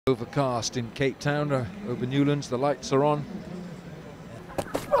Overcast in Cape Town, over Newlands, the lights are on.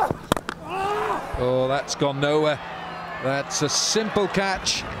 Oh, that's gone nowhere. That's a simple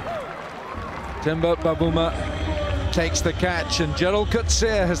catch. Timber Babuma takes the catch, and Gerald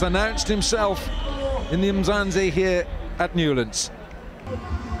Coetzee has announced himself in the Mzansi here at Newlands.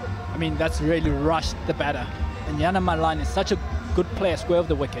 I mean, that's really rushed the batter. And Yana Malan is such a good player, square of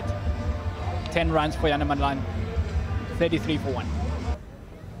the wicket. 10 runs for Yana Malan, 33 for 1.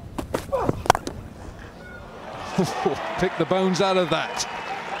 Pick the bones out of that.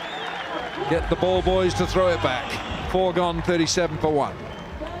 Get the ball boys to throw it back. 4 gone, 37 for 1.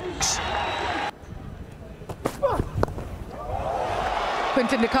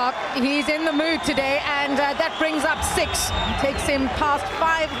 Quinton de Kock, he's in the mood today, and that brings up 6. Takes him past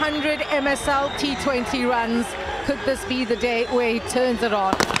 500 MSL T20 runs. Could this be the day where he turns it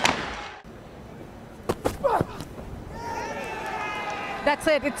on? That's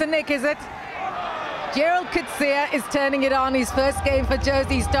it, it's a nick, is it? Gerald Coetzee is turning it on, his first game for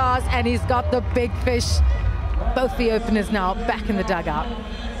Jersey Stars, and he's got the big fish. Both the openers now back in the dugout.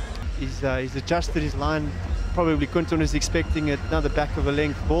 He's adjusted his line. Probably Quinton is expecting another back of a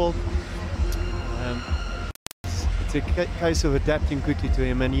length ball. It's a case of adapting quickly to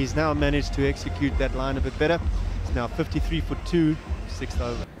him, and he's now managed to execute that line a bit better. It's now 53 for 2, 6th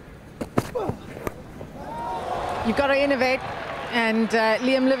over. You've got to innovate. And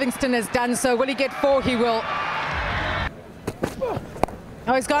Liam Livingston has done so. Will he get 4? He will.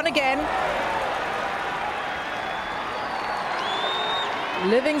 Oh, he's gone again.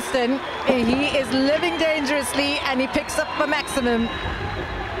 Livingston, he is living dangerously, and he picks up the maximum.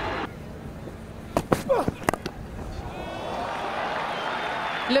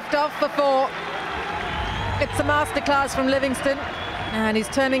 Lift off for 4. It's a masterclass from Livingston, and he's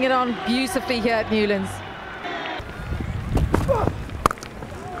turning it on beautifully here at Newlands.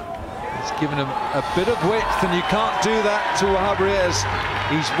 He's given him a bit of width, and you can't do that to Wahabriez.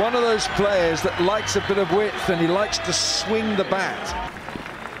 He's one of those players that likes a bit of width, and he likes to swing the bat.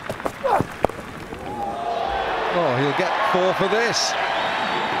 Oh, he'll get 4 for this.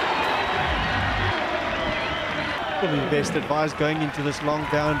 Probably best advice going into this long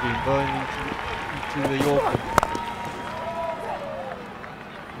boundary, going into the Yorker.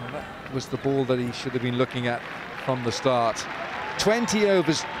 Well, that was the ball that he should have been looking at from the start. 20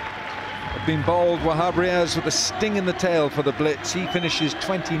 overs have been bowled. Wahabriez with a sting in the tail for the Blitz. He finishes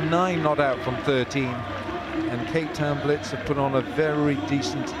 29 not out from 13. And Cape Town Blitz have put on a very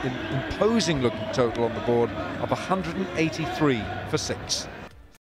decent, imposing looking total on the board of 183 for 6.